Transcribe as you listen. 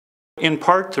In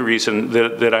part, the reason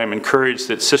that I'm encouraged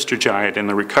that Sister Giant and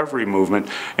the recovery movement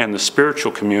and the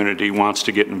spiritual community wants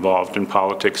to get involved in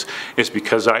politics is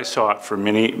because I saw it for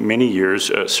many, many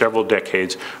years, several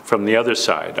decades, from the other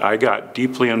side. I got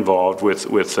deeply involved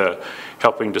with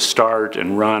helping to start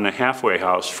and run a halfway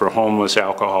house for homeless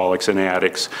alcoholics and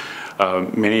addicts,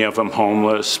 many of them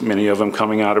homeless, many of them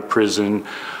coming out of prison.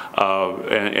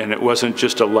 And it wasn't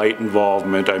just a light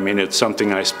involvement. I mean, it's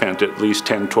something I spent at least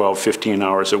 10, 12, 15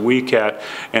 hours a week at,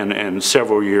 and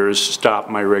several years stopped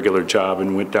my regular job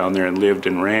and went down there and lived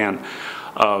and ran.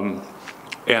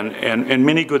 And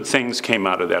many good things came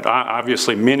out of that.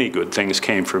 Obviously, many good things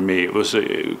came from me. It was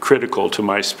critical to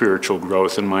my spiritual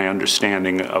growth and my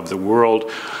understanding of the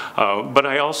world. But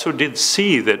I also did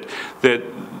see that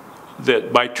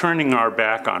by turning our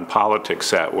back on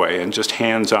politics that way and just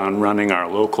hands-on running our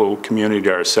local community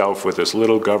ourselves with as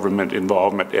little government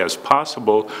involvement as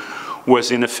possible was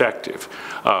ineffective.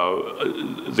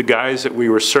 The guys that we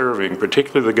were serving,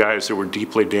 particularly the guys that were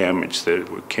deeply damaged, that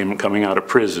were coming out of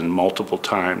prison multiple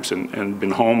times and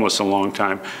been homeless a long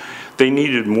time, they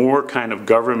needed more kind of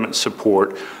government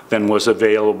support than was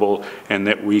available and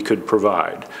that we could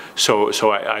provide. So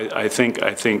I think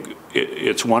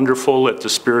it's wonderful that the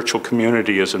spiritual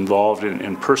community is involved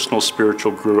in personal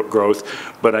spiritual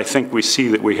growth, but I think we see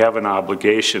that we have an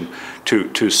obligation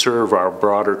to serve our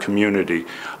broader community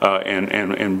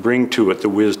and bring to it the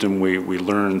wisdom we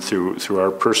learn through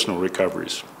our personal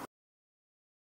recoveries.